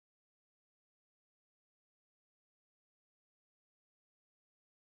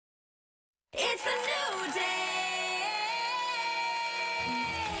It's a new day.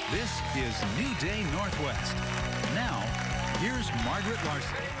 This is New Day Northwest. Now, here's Margaret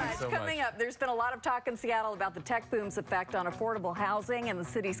Larson. Coming up, there's been a lot of talk in Seattle about the tech boom's effect on affordable housing and the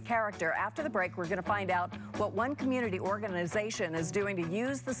city's character. After the break, we're going to find out what one community organization is doing to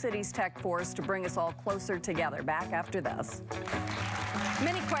use the city's tech force to bring us all closer together. Back after this.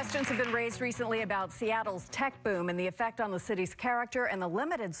 Many questions have been raised recently about Seattle's tech boom and the effect on the city's character and the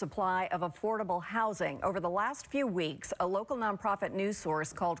limited supply of affordable housing. Over the last few weeks, a local nonprofit news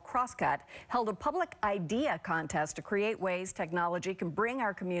source called Crosscut held a public idea contest to create ways technology can bring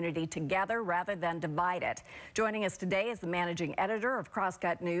our community together rather than divide it. Joining us today is the managing editor of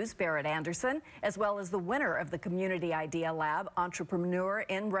Crosscut News, Berit Anderson, as well as the winner of the Community Idea Lab, entrepreneur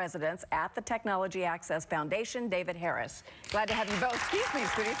in residence at the Technology Access Foundation, David Harris. Glad to have you both. Excuse me,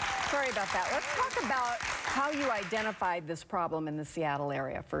 sweetie. Sorry about that. Let's talk about how you identified this problem in the Seattle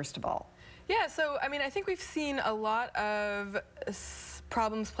area, first of all. Yeah, so, I mean, I think we've seen a lot of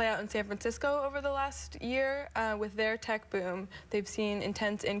problems play out in San Francisco over the last year with their tech boom. They've seen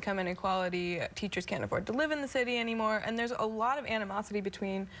intense income inequality. Teachers can't afford to live in the city anymore, and there's a lot of animosity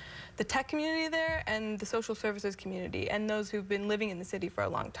between the tech community there and the social services community and those who've been living in the city for a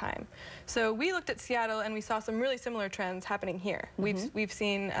long time. So we looked at Seattle and we saw some really similar trends happening here. We've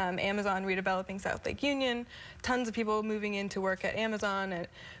seen Amazon redeveloping South Lake Union, tons of people moving in to work at Amazon, and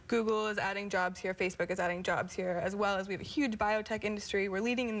Google is adding jobs here, Facebook is adding jobs here, as well as we have a huge biotech industry. We're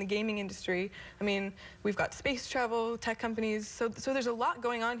leading in the gaming industry. I mean, we've got space travel, tech companies, so there's a lot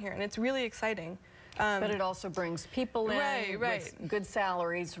going on here, and it's really exciting. But it also brings people in with good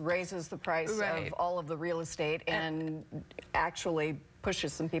salaries, raises the price of all of the real estate, and actually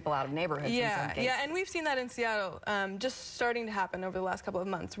pushes some people out of neighborhoods in some cases. Yeah, and we've seen that in Seattle just starting to happen over the last couple of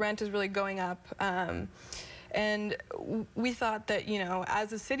months. Rent is really going up. And we thought that, you know,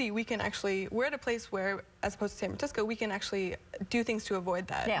 as a city, we can actually, we're at a place where, as opposed to San Francisco, we can actually do things to avoid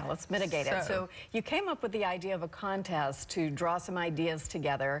that. Yeah, let's mitigate it. So you came up with the idea of a contest to draw some ideas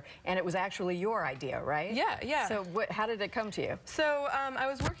together, and it was actually your idea, right? Yeah, yeah. So how did it come to you? So I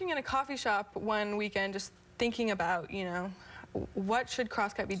was working in a coffee shop one weekend just thinking about, you know, what should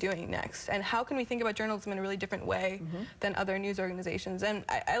Crosscut be doing next? And how can we think about journalism in a really different way than other news organizations? And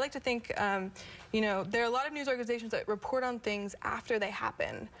I like to think, you know, there are a lot of news organizations that report on things after they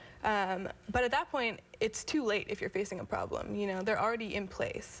happen. But at that point, it's too late if you're facing a problem. You know, they're already in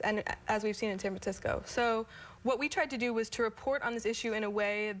place, and as we've seen in San Francisco. So what we tried to do was to report on this issue in a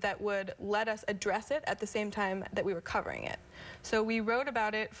way that would let us address it at the same time that we were covering it. So we wrote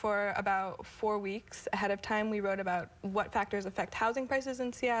about it for about 4 weeks ahead of time. We wrote about what factors affect housing prices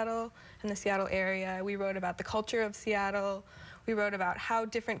in Seattle and the Seattle area. We wrote about the culture of Seattle. We wrote about how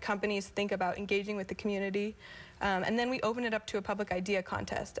different companies think about engaging with the community. And then we opened it up to a public idea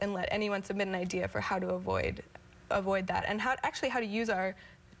contest and let anyone submit an idea for how to avoid that, and how to use our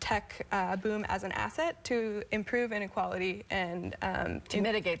tech boom as an asset to improve inequality and to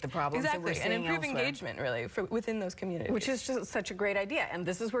mitigate the problems that we're seeing and improve elsewhere. Engagement, really, within those communities. Which is just such a great idea. And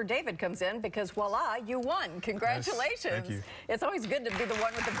this is where David comes in, because voila, you won. Congratulations. Yes, thank you. It's always good to be the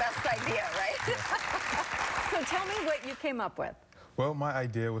one with the best idea, right? So tell me what you came up with. Well, my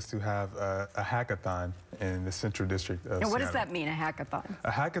idea was to have a hackathon in the Central District of Seattle. And what does that mean, a hackathon?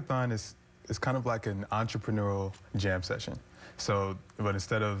 A hackathon is kind of like an entrepreneurial jam session. So, but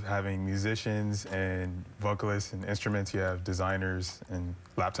instead of having musicians and vocalists and instruments, you have designers and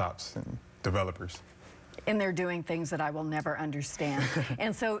laptops and developers. And they're doing things that I will never understand.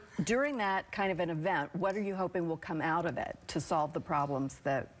 And so during that kind of an event, what are you hoping will come out of it to solve the problems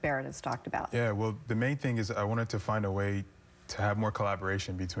that Berit has talked about? Yeah, well, the main thing is I wanted to find a way to have more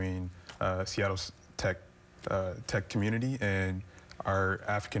collaboration between Seattle's tech community and our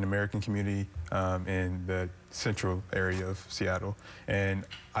African-American community in the central area of Seattle. And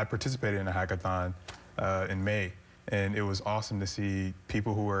I participated in a hackathon in May, and it was awesome to see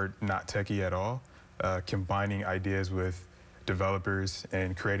people who are not techie at all combining ideas with developers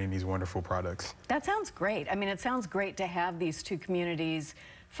and creating these wonderful products. That sounds great. I mean, it sounds great to have these two communities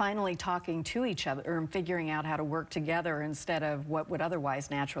finally talking to each other and figuring out how to work together instead of what would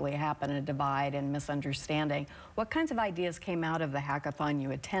otherwise naturally happen, a divide and misunderstanding. What kinds of ideas came out of the hackathon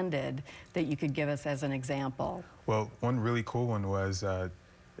you attended that you could give us as an example? Well, one really cool one was,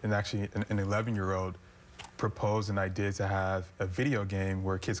 actually an 11-year-old proposed an idea to have a video game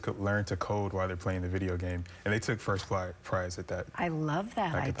where kids could learn to code while they're playing the video game, and they took first prize at that. I love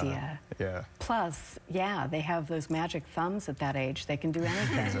that idea. Yeah. Plus, yeah, they have those magic thumbs at that age. They can do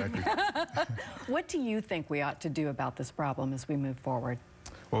anything. Exactly. What do you think we ought to do about this problem as we move forward?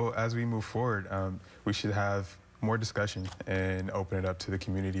 Well, as we move forward, we should have more discussion and open it up to the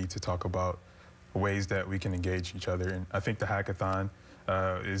community to talk about ways that we can engage each other. And I think the hackathon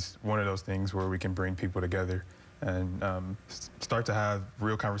is one of those things where we can bring people together and start to have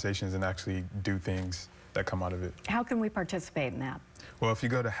real conversations and actually do things that come out of it. How can we participate in that? Well, if you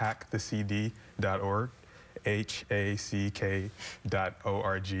go to hackthecd.org,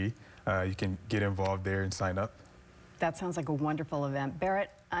 hack.org, you can get involved there and sign up. That sounds like a wonderful event. Berit,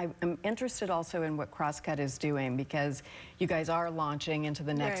 I'm interested also in what Crosscut is doing, because you guys are launching into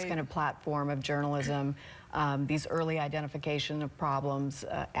the next kind of platform of journalism, these early identification of problems,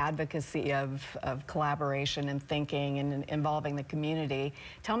 advocacy of collaboration and thinking and involving the community.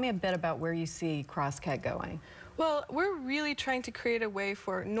 Tell me a bit about where you see Crosscut going. Well, we're really trying to create a way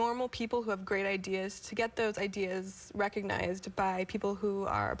for normal people who have great ideas to get those ideas recognized by people who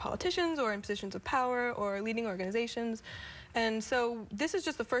are politicians or in positions of power or leading organizations. And so this is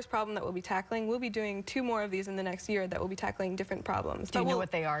just the first problem that we'll be tackling. We'll be doing 2 more of these in the next year that will be tackling different problems. Do you know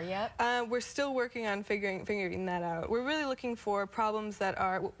what they are yet? We're still working on figuring that out. We're really looking for problems that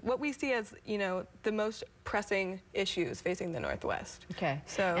are what we see as, you know, the most pressing issues facing the Northwest. Okay.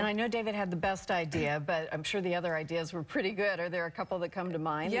 So, and I know David had the best idea, but I'm sure the other ideas were pretty good. Are there a couple that come to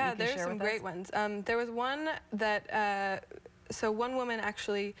mind? Yeah, that you can there's share some with great us? ones. There was one that, so one woman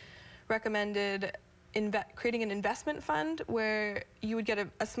actually recommended creating an investment fund where you would get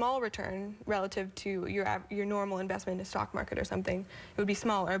a small return relative to your normal investment in a stock market or something. It would be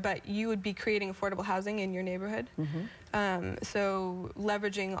smaller, but you would be creating affordable housing in your neighborhood. So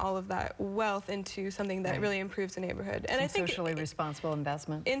leveraging all of that wealth into something that really improves the neighborhood. And I think socially responsible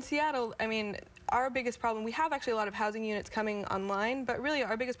investment. In Seattle, I mean, our biggest problem, we have actually a lot of housing units coming online, but really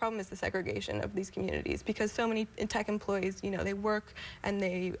our biggest problem is the segregation of these communities, because so many tech employees, you know, they work and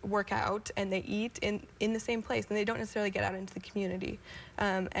they work out and they eat in the same place, and they don't necessarily get out into the community.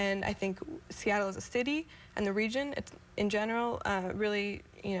 And I think Seattle as a city and the region in general really,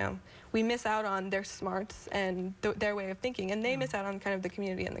 you know, we miss out on their smarts and their way of thinking, and they miss out on kind of the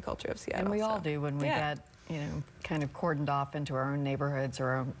community and the culture of Seattle. And we all do when we get, you know, kind of cordoned off into our own neighborhoods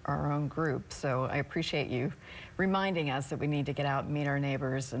or our own groups. So I appreciate you reminding us that we need to get out and meet our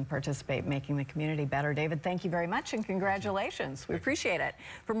neighbors and participate, making the community better. David, thank you very much and congratulations. We appreciate it.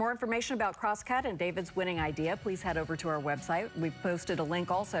 For more information about Crosscut and David's winning idea, please head over to our website. We've posted a link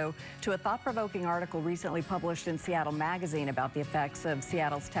also to a thought-provoking article recently published in Seattle Magazine about the effects of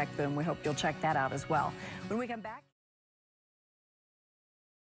Seattle's tech boom. We hope you'll check that out as well. When we come back.